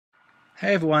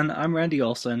Hey everyone, I'm Randy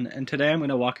Olson, and today I'm going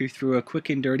to walk you through a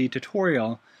quick and dirty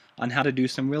tutorial on how to do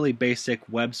some really basic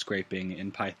web scraping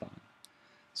in Python.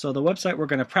 So the website we're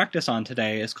going to practice on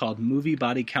today is called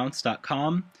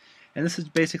moviebodycounts.com, and this is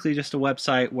basically just a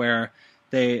website where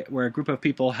a group of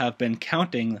people have been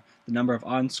counting the number of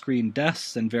on-screen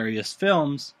deaths in various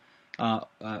films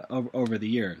over the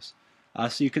years.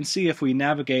 So you can see if we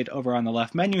navigate over on the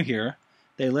left menu here,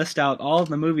 they list out all of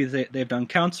the movies they've done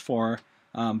counts for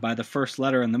by the first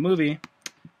letter in the movie,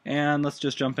 and let's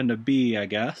just jump into B, I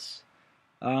guess.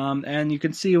 And you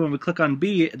can see when we click on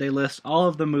B, they list all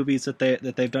of the movies that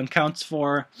they've done counts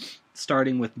for,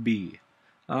 starting with B.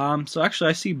 So actually,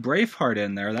 I see Braveheart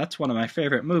in there. That's one of my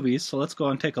favorite movies. So let's go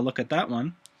and take a look at that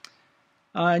one.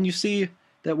 And you see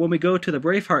that when we go to the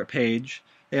Braveheart page,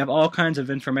 they have all kinds of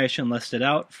information listed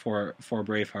out for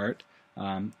Braveheart.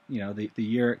 The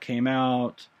year it came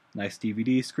out, nice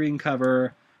DVD screen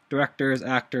cover, directors,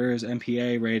 actors,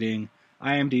 MPA rating,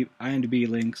 IMDb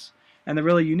links, and the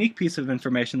really unique piece of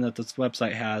information that this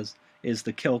website has is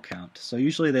the kill count. So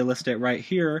usually they list it right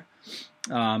here,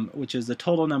 which is the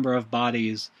total number of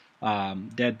bodies,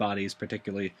 dead bodies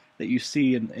particularly, that you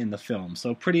see in the film.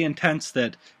 So pretty intense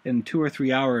that in 2 or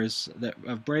 3 hours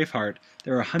of Braveheart,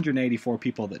 there are 184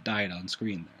 people that died on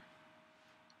screen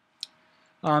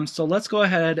there. So let's go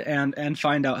ahead and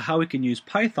find out how we can use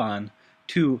Python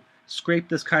to scrape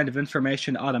this kind of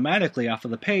information automatically off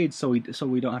of the page so we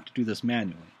don't have to do this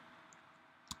manually.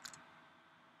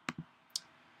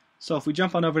 So if we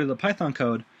jump on over to the Python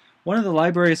code, one of the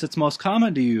libraries that's most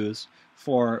common to use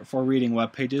for reading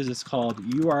web pages is called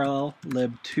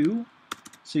urllib2.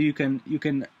 So you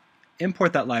can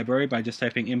import that library by just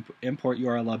typing import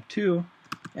urllib2,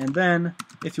 and then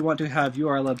if you want to have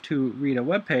urllib2 read a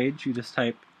web page, you just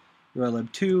type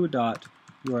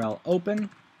urllib2.urlopen.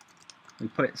 We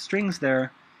put strings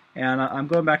there, and I'm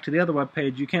going back to the other web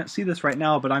page. You can't see this right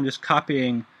now, but I'm just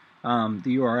copying the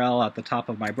URL at the top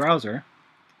of my browser,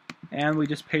 and we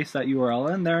just paste that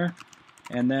URL in there,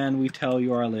 and then we tell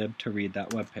urllib to read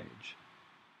that web page.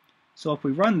 So if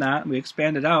we run that and we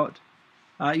expand it out,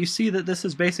 you see that this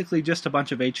is basically just a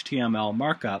bunch of HTML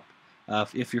markup,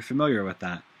 if you're familiar with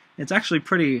that. It's actually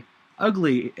pretty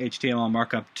ugly HTML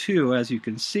markup too, as you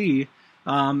can see,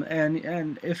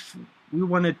 and if we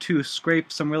wanted to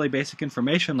scrape some really basic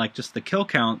information like just the kill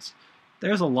counts,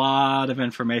 there's a lot of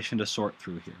information to sort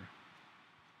through here.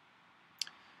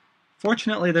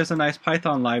 Fortunately, there's a nice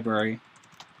Python library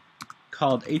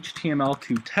called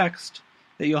HTML2Text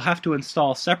that you'll have to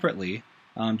install separately.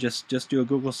 Just do a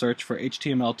Google search for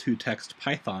HTML2Text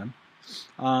Python.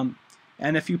 And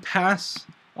if you pass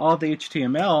all the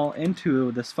HTML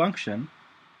into this function,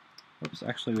 oops,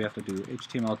 actually we have to do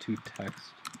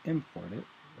HTML2Text import it.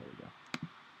 There we go.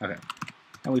 Okay,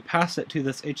 and we pass it to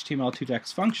this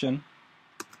HTML2Text function.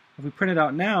 If we print it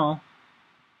out now,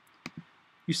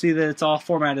 you see that it's all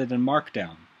formatted in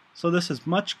Markdown. So this is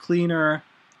much cleaner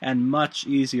and much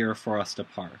easier for us to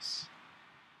parse.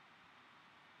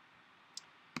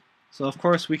 So of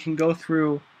course we can go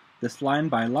through this line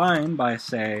by line by,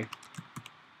 say,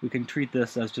 we can treat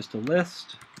this as just a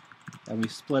list, and we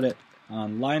split it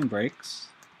on line breaks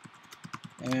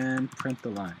and print the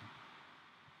line.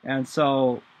 And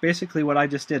so basically what I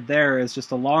just did there is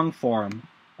just a long form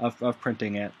of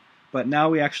printing it, but now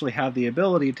we actually have the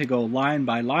ability to go line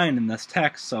by line in this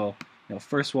text. So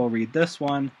first we'll read this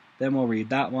one, then we'll read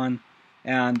that one,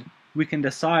 and we can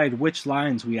decide which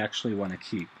lines we actually want to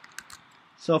keep.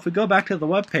 So if we go back to the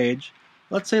web page,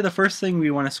 let's say the first thing we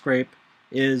want to scrape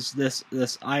is this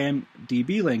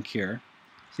IMDb link here.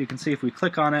 So you can see if we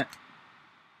click on it,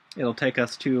 it'll take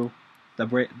us to the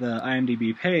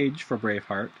IMDb page for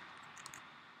Braveheart.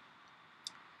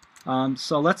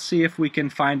 So let's see if we can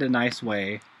find a nice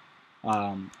way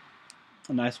to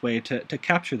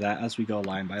capture that as we go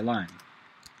line by line.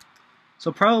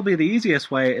 So probably the easiest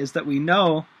way is that we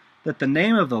know that the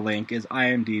name of the link is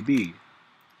IMDb.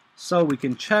 So we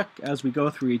can check as we go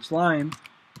through each line,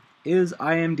 is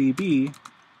IMDb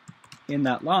in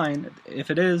that line?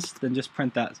 If it is, then just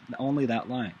print only that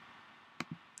line.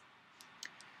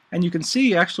 And you can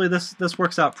see actually this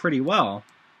works out pretty well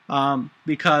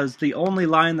because the only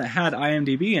line that had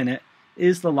IMDb in it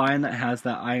is the line that has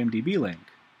that IMDb link.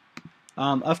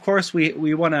 Of course,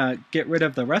 we want to get rid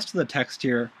of the rest of the text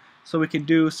here, so we can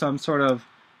do some sort of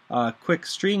quick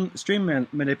string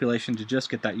manipulation to just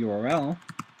get that URL.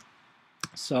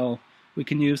 So we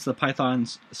can use the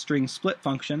Python's string split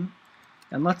function,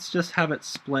 and let's just have it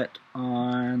split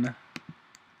on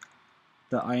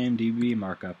the IMDb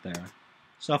markup there.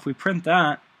 So if we print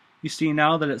that, you see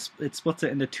now that it splits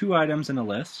it into 2 items in a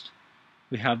list.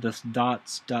 We have this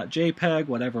dots.jpg,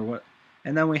 whatever,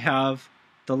 and then we have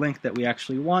the link that we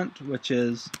actually want, which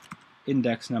is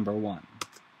index number 1.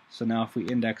 So now if we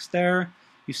index there,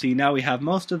 you see now we have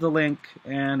most of the link,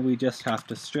 and we just have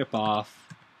to strip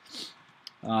off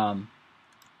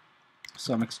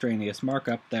some extraneous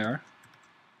markup there.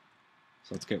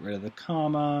 So let's get rid of the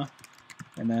comma,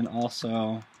 and then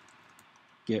also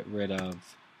get rid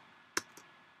of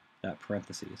that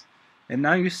parentheses. And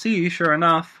now you see, sure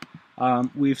enough,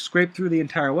 we've scraped through the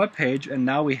entire web page, and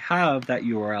now we have that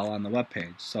URL on the web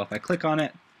page. So if I click on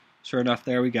it, sure enough,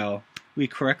 there we go. We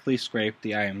correctly scraped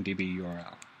the IMDb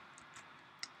URL.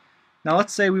 Now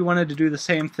let's say we wanted to do the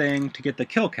same thing to get the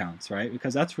kill counts, right?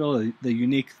 Because that's really the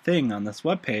unique thing on this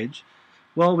web page.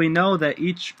 Well, we know that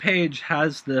each page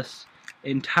has this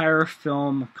entire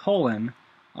film colon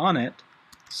on it.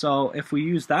 So if we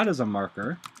use that as a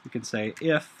marker, we can say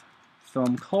if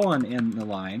film colon in the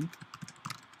line,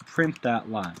 print that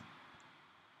line.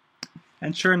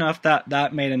 And sure enough,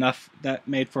 that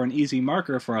made for an easy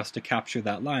marker for us to capture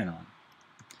that line on.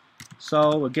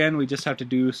 So again, we just have to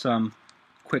do some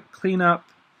quick cleanup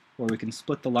where we can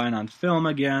split the line on film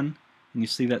again, and you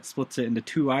see that splits it into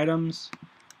 2 items.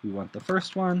 We want the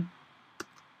first one,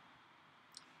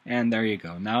 and there you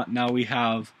go. Now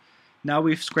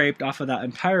we've scraped off of that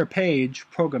entire page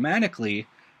programmatically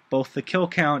both the kill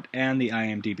count and the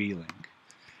IMDb link.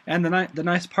 And the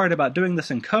nice part about doing this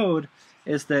in code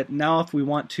is that now if we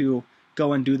want to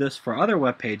go and do this for other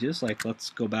web pages, like let's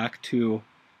go back to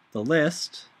the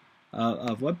list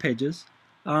of web pages.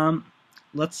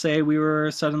 Let's say we were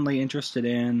suddenly interested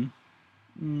in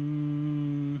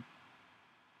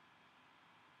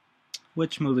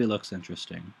which movie looks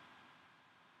interesting?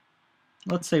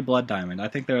 Let's say Blood Diamond. I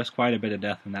think there was quite a bit of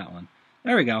death in that one.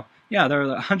 There we go. Yeah, there are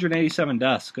 187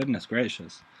 deaths. Goodness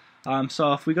gracious.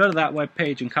 So if we go to that web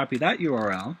page and copy that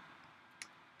URL,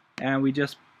 and we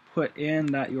just put in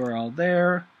that URL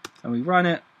there, and we run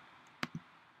it,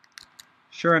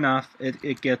 sure enough, it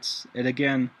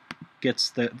again gets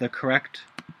the correct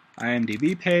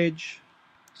IMDb page.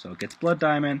 So it gets Blood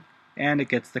Diamond, and it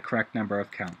gets the correct number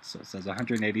of counts. So it says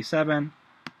 187,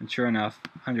 and sure enough,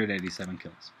 187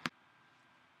 kills.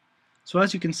 So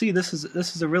as you can see, this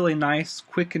is a really nice,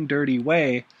 quick and dirty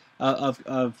way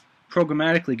of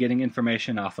programmatically getting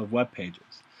information off of web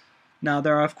pages. Now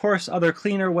there are of course other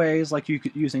cleaner ways, like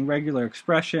using regular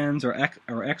expressions or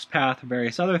XPath or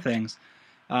various other things,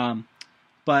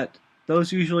 but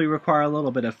those usually require a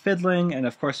little bit of fiddling, and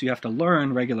of course you have to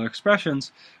learn regular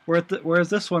expressions, whereas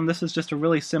this is just a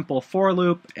really simple for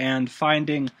loop and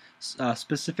finding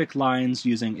specific lines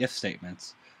using if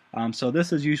statements. So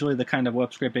this is usually the kind of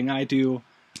web scraping I do,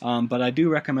 but I do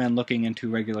recommend looking into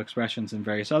regular expressions and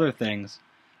various other things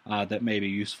that may be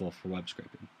useful for web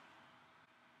scraping.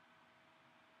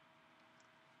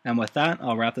 And with that,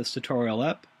 I'll wrap this tutorial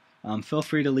up. Feel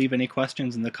free to leave any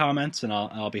questions in the comments, and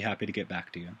I'll be happy to get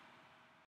back to you.